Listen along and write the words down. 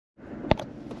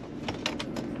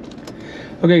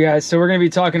Okay guys, so we're going to be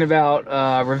talking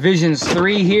about revisions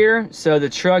 3 here. So the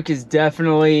truck is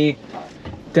definitely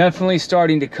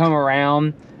starting to come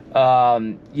around.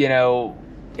 You know,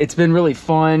 it's been really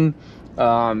fun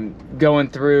going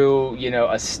through, you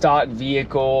know, a stock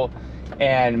vehicle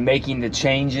and making the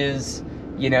changes,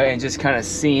 you know, and just kind of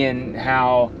seeing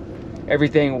how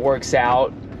everything works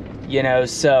out, you know.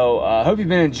 So hope you've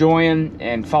been enjoying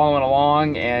and following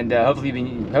along, and hopefully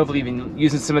you've been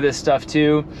using some of this stuff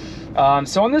too.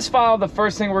 So on this file, the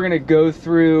first thing we're going to go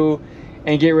through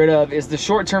and get rid of is the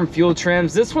short-term fuel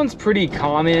trims. This one's pretty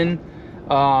common,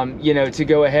 you know, to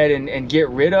go ahead and get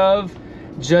rid of,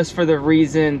 just for the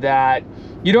reason that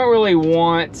you don't really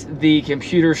want the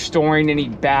computer storing any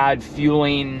bad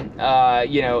fueling,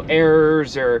 you know,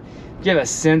 errors, or if you have a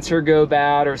sensor go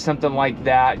bad or something like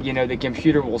that, you know, the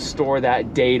computer will store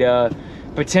that data,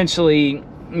 potentially,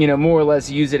 you know, more or less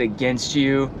use it against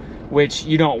you, which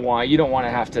you don't want. You don't want to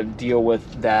have to deal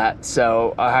with that.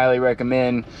 So I highly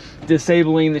recommend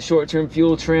disabling the short-term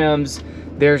fuel trims.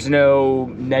 There's no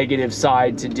negative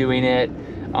side to doing it.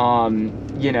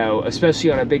 You know,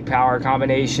 especially on a big power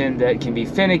combination that can be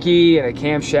finicky, and a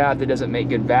camshaft that doesn't make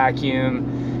good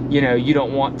vacuum. You know, you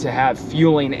don't want to have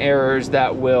fueling errors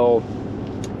that will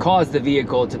cause the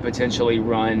vehicle to potentially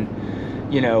run,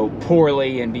 you know,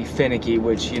 poorly and be finicky,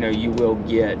 which, you know, you will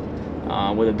get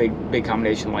with a big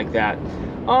combination like that.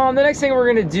 The next thing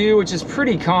we're going to do, which is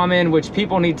pretty common, which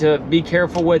people need to be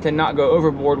careful with and not go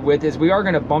overboard with, is we are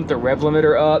going to bump the rev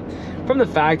limiter up from the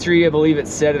factory. I believe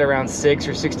it's set at around 6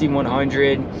 or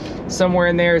 6100, somewhere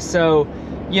in there. So,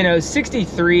 you know,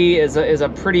 63 is a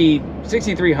pretty,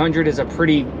 6300 is a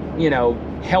pretty, you know,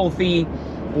 healthy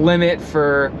limit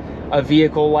for a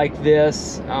vehicle like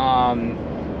this.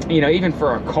 You know, even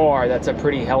for a car, that's a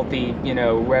pretty healthy, you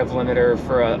know, rev limiter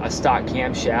for a stock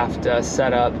camshaft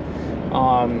setup.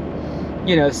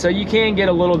 You know, so you can get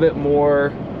a little bit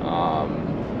more,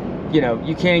 you know,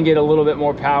 you can get a little bit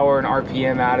more power and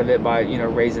RPM out of it by, you know,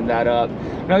 raising that up.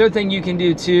 Another thing you can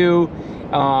do too,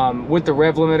 with the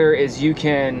rev limiter, is you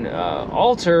can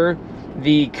alter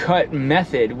the cut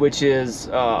method, which is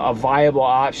a viable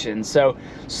option. So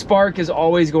spark is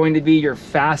always going to be your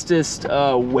fastest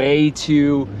way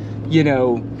to, you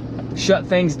know, shut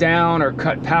things down or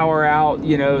cut power out,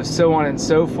 you know, so on and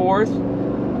so forth.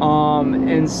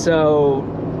 And so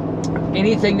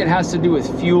anything that has to do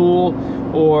with fuel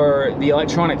or the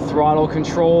electronic throttle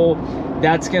control,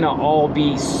 that's gonna all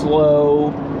be slow,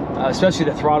 especially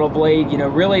the throttle blade. You know,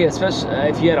 really, especially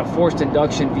if you had a forced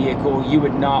induction vehicle, you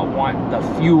would not want the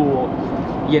fuel,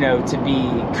 you know, to be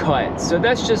cut. So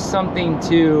that's just something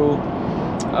to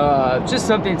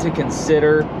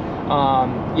consider.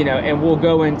 You know, and we'll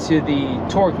go into the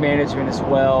torque management as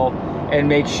well, and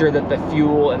make sure that the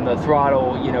fuel and the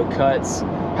throttle, you know, cuts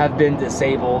have been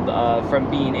disabled from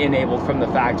being enabled from the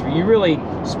factory.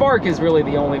 Spark is really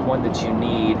the only one that you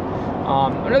need.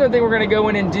 Another thing we're going to go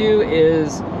in and do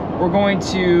is we're going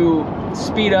to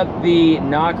speed up the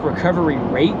knock recovery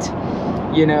rate.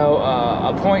 You know,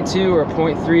 a 0.2 or a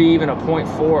 0.3, even a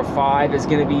 0.4 or 5 is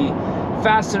going to be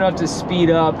fast enough to speed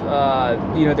up,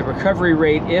 you know, the recovery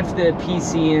rate. If the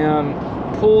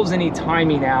PCM pulls any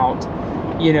timing out,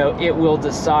 you know, it will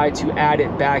decide to add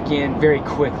it back in very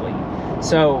quickly.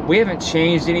 So we haven't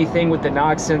changed anything with the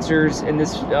knock sensors in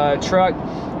this truck.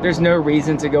 There's no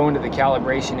reason to go into the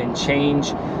calibration and change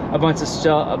a bunch of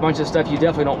stuff. You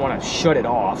definitely don't want to shut it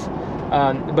off.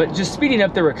 But just speeding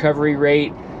up the recovery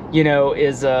rate, you know,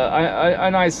 is a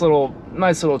nice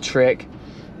little trick.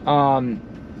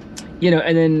 You know,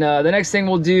 and then the next thing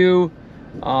we'll do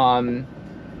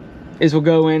is we'll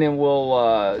go in and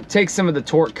we'll take some of the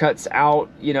torque cuts out,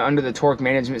 you know, under the torque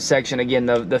management section. Again,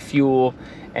 the fuel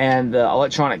and the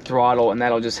electronic throttle, and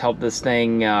that'll just help this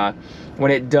thing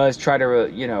when it does try to,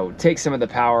 you know, take some of the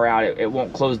power out. It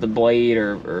won't close the blade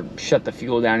or shut the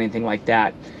fuel down, anything like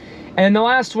that. And the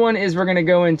last one is we're going to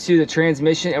go into the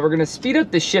transmission, and we're going to speed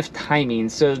up the shift timing.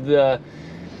 So the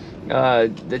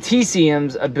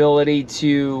TCM's ability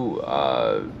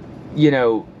to, you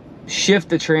know, shift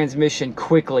the transmission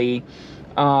quickly,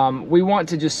 we want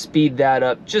to just speed that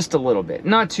up just a little bit.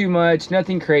 Not too much,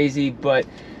 nothing crazy, but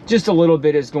just a little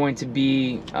bit is going to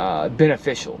be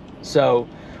beneficial. So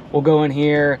we'll go in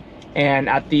here, and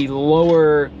at the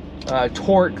lower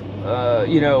torque,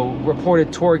 you know,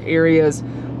 reported torque areas,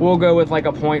 we'll go with like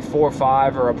a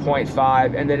 0.45 or a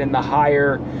 0.5, and then in the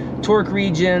higher torque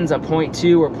regions, a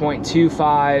 0.2 or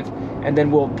 0.25, and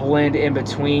then we'll blend in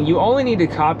between. You only need to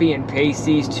copy and paste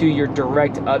these to your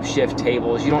direct upshift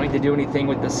tables. You don't need to do anything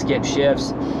with the skip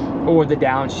shifts or the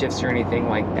downshifts or anything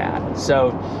like that.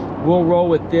 So we'll roll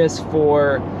with this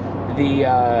for the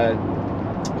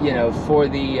you know, for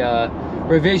the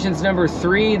revisions number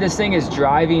 3, this thing is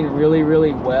driving really,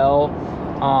 really well.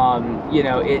 You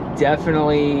know, it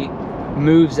definitely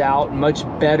moves out much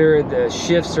better. The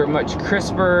shifts are much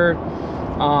crisper.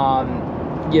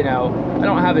 You know, I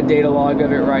don't have a data log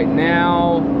of it right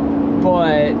now,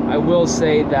 but I will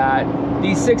say that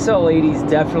these 6L80s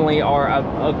definitely are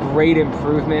a great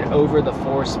improvement over the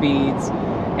 4-speeds,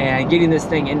 and getting this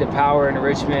thing into power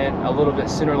enrichment a little bit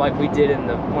sooner like we did in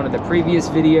one of the previous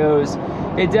videos,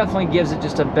 it definitely gives it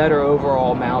just a better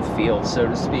overall mouthfeel, so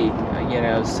to speak, you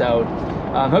know. So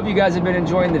hope you guys have been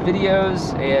enjoying the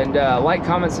videos, and like,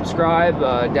 comment, subscribe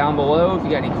down below if you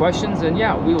got any questions, and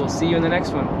yeah, we will see you in the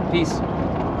next one. Peace.